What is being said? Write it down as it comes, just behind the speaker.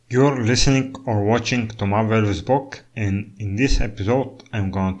You're listening or watching to Marvel's book, and in this episode I'm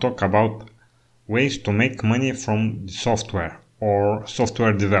gonna talk about ways to make money from software or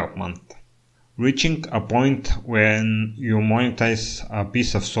software development. Reaching a point when you monetize a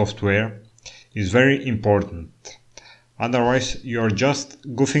piece of software is very important. Otherwise, you're just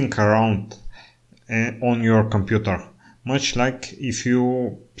goofing around on your computer, much like if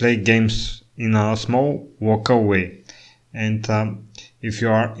you play games in a small local way. And if you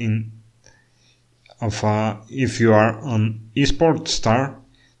are if you are an esports star,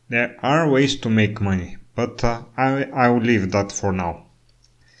 there are ways to make money, but I will leave that for now.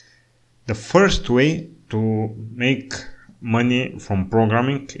 The first way to make money from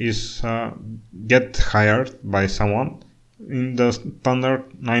programming is get hired by someone in the standard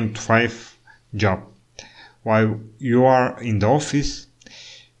 9 to 5 job. While you are in the office,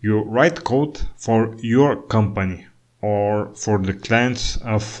 you write code for your company or for the clients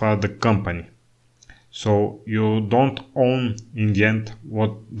of the company. So you don't own in the end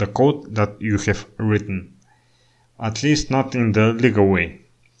what the code that you have written, at least not in the legal way.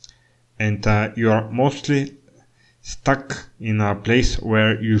 And you are mostly stuck in a place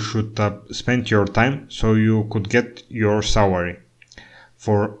where you should spend your time so you could get your salary.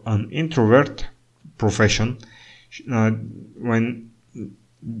 For an introvert profession, when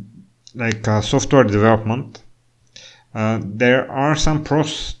like software development, there are some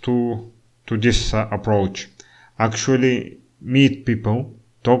pros to this approach. Actually, meet people,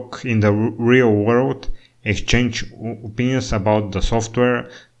 talk in the real world, exchange opinions about the software,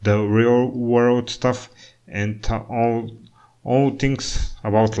 the real world stuff, and all things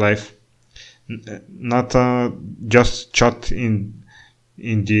about life. Not just chat in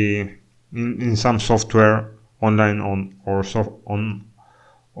some software online or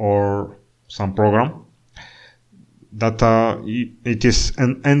some program. That it is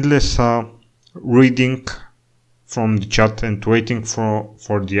an endless reading from the chat and waiting for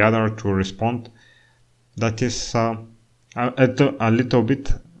the other to respond. That is a little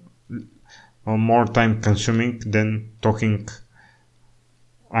bit more time consuming than talking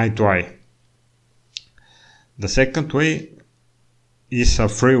eye to eye. The second way is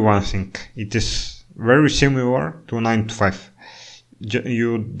freelancing. It is very similar to 9 to 5.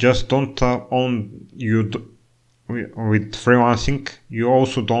 You just don't own with freelancing, you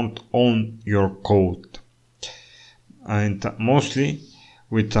also don't own your code. And mostly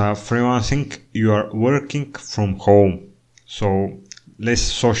with freelancing, you are working from home. So less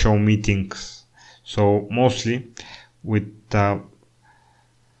social meetings. So mostly with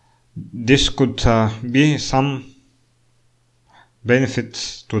this could be some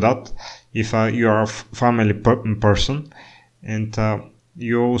benefits to that if you are a family person and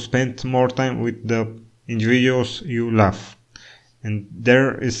you spend more time with the individuals you love, and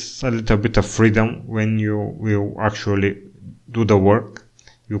there is a little bit of freedom when you will actually do the work.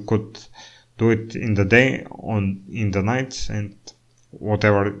 You could do it in the day, in the nights, and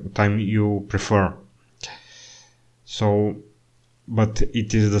whatever time you prefer. So, but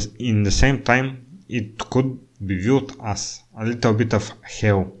it is in the same time it could be viewed as a little bit of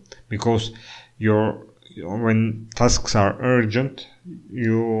hell, because when tasks are urgent,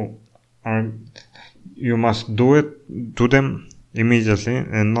 you must do them immediately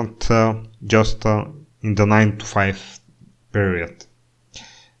and not just in the 9 to 5 period.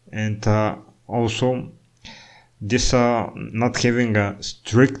 And also, this not having a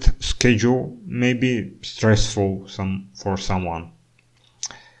strict schedule may be stressful for someone.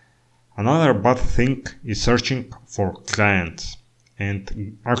 Another bad thing is searching for clients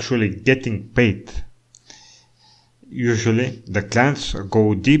and actually getting paid. Usually, the clients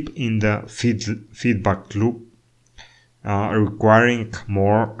go deep in the feedback loop, requiring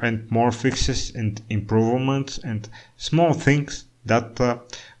more and more fixes and improvements and small things that,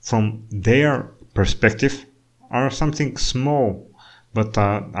 from their perspective, are something small, but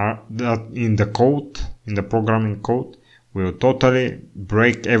that in the programming code, will totally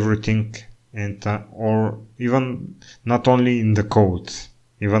break everything, and or even not only in the code,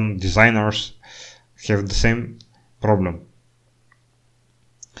 even designers have the same problem.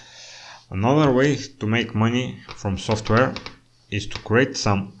 Another way to make money from software is to create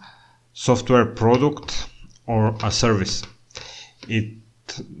some software product or a service.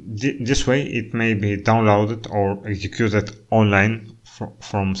 This way it may be downloaded or executed online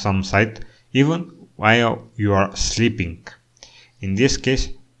from some site, even while you are sleeping. In this case,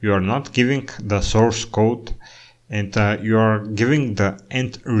 you are not giving the source code, and you are giving the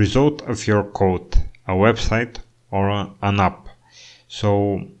end result of your code, a website or an app.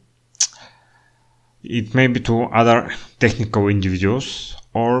 So it may be to other technical individuals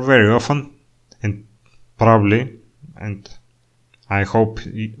or very often, and probably, and I hope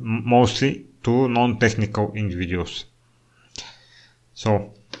mostly, to non-technical individuals.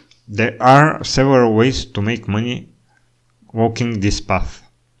 So there are several ways to make money walking this path.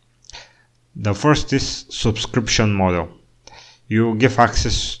 The first is subscription model. You give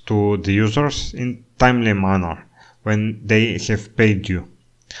access to the users in timely manner when they have paid you.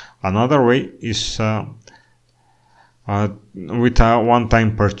 Another way is with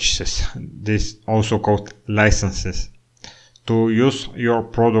one-time purchases. This also called licenses to use your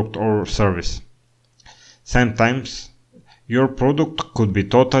product or service. Sometimes your product could be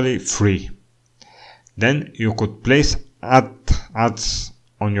totally free. Then you could place ads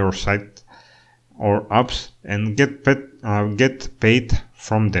on your site or apps and get paid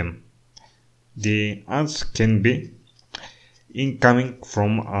from them. The ads can be incoming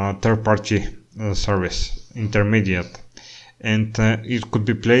from a third-party service intermediate, and it could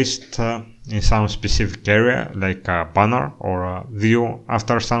be placed in some specific area, like a banner or a video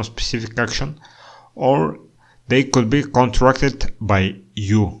after some specific action, or they could be contracted by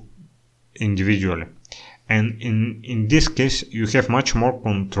you individually. And in this case, you have much more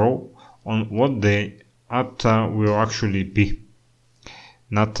control on what the ad will actually be,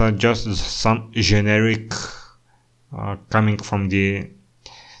 not just some generic coming from the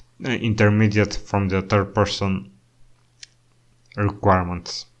intermediate, from the third person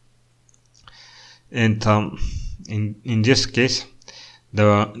requirements. And in this case,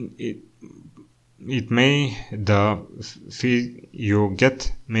 the fee you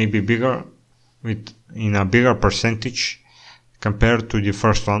get may be bigger, in a bigger percentage compared to the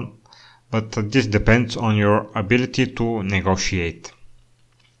first one, but this depends on your ability to negotiate.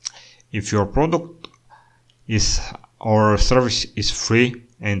 If your product or service is free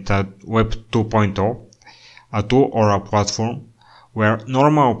and Web 2.0, a tool or a platform where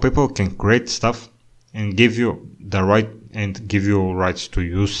normal people can create stuff and give you rights to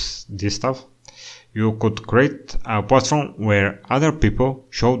use this stuff, you could create a platform where other people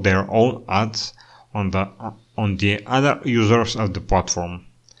show their own ads on the other users of the platform,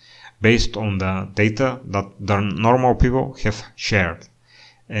 based on the data that the normal people have shared.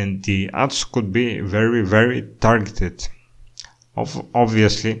 And the ads could be very, very targeted.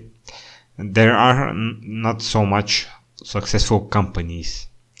 Obviously, there are not so much successful companies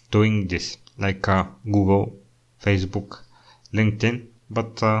doing this, like Google, Facebook, LinkedIn,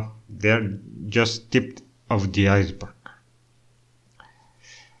 but they're just tip of the iceberg.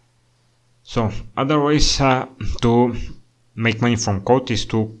 So other ways to make money from code is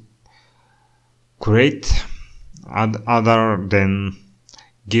to create, other than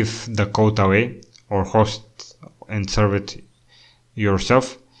give the code away or host and serve it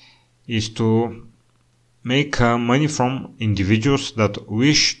yourself, is to make money from individuals that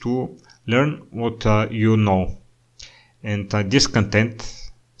wish to learn what you know. And this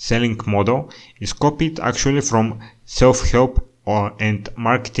content selling model is copied actually from self-help and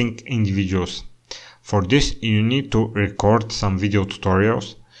marketing individuals. For this, you need to record some video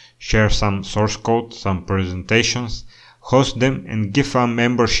tutorials, share some source code, some presentations, host them, and give a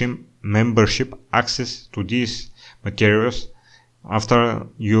membership access to these materials after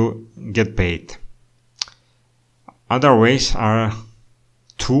you get paid. Other ways are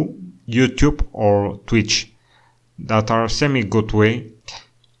through YouTube or Twitch, that are semi-good way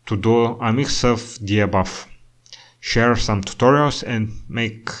to do a mix of the above. Share some tutorials and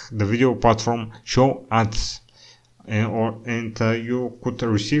make the video platform show ads, and you could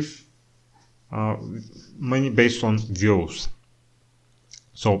receive money based on views.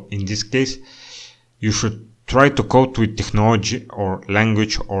 So in this case, you should try to code with technology or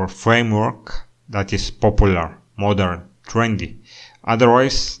language or framework that is popular, modern, trendy.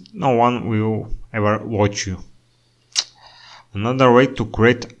 Otherwise, no one will ever watch you. Another way to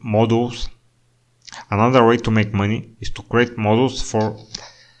make money is to create modules for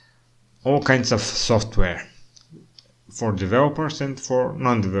all kinds of software, for developers and for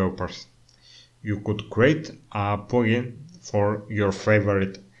non-developers. You could create a plugin for your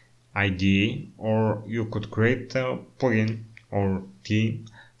favorite IDE, or you could create a plugin or theme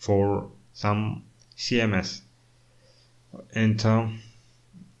for some CMS, and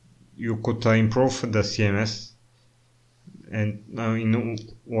you could improve the CMS and in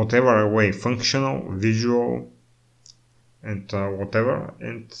whatever way, functional, visual, and whatever,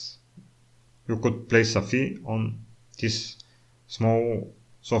 and you could place a fee on this small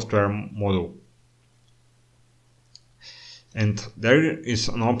software module. And there is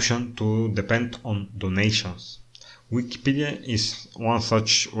an option to depend on donations. Wikipedia is one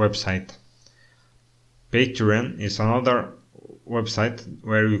such website. Patreon is another website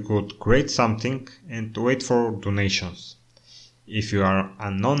where you could create something and wait for donations. If you are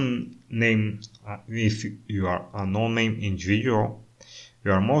a non-name individual,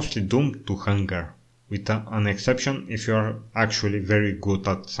 you are mostly doomed to hunger, with an exception if you are actually very good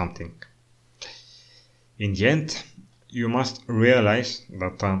at something. In the end, you must realize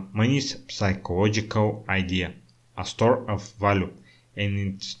that money is a psychological idea, a store of value, and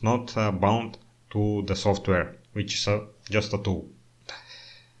it's not bound to the software, which is just a tool.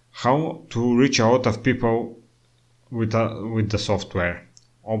 How to reach a lot of people with the software?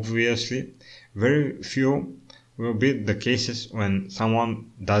 Obviously, very few will be the cases when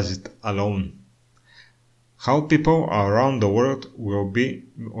someone does it alone. How people around the world will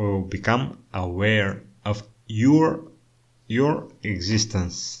become aware of your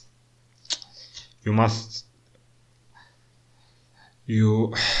existence. You must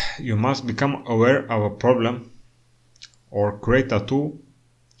become aware of a problem or create a tool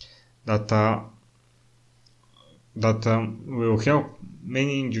that will help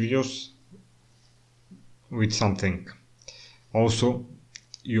many individuals with something. Also,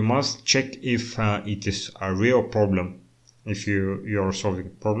 you must check if it is a real problem, if you are solving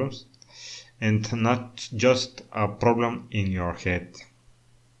problems, and not just a problem in your head.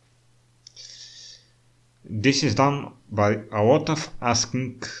 This is done by a lot of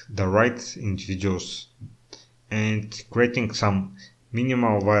asking the right individuals and creating some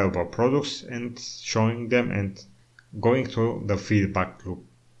minimal viable products and showing them and going through the feedback loop.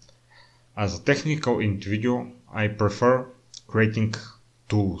 As a technical individual, I prefer creating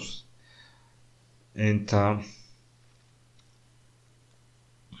tools. And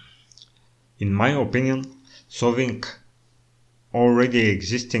in my opinion, solving already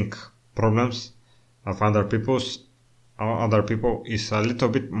existing problems of other people is a little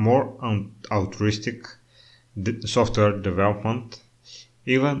bit more altruistic software development,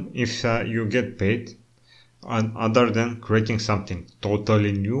 even if you get paid, and other than creating something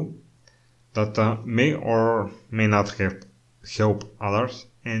totally new that may or may not help others,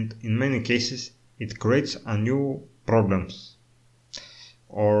 and in many cases it creates a new problems,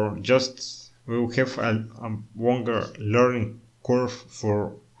 or just will have a longer learning curve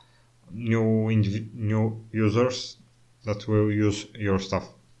for new users that will use your stuff.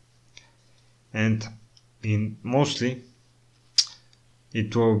 And mostly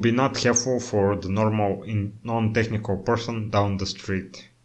it will be not helpful for the normal non-technical person down the street.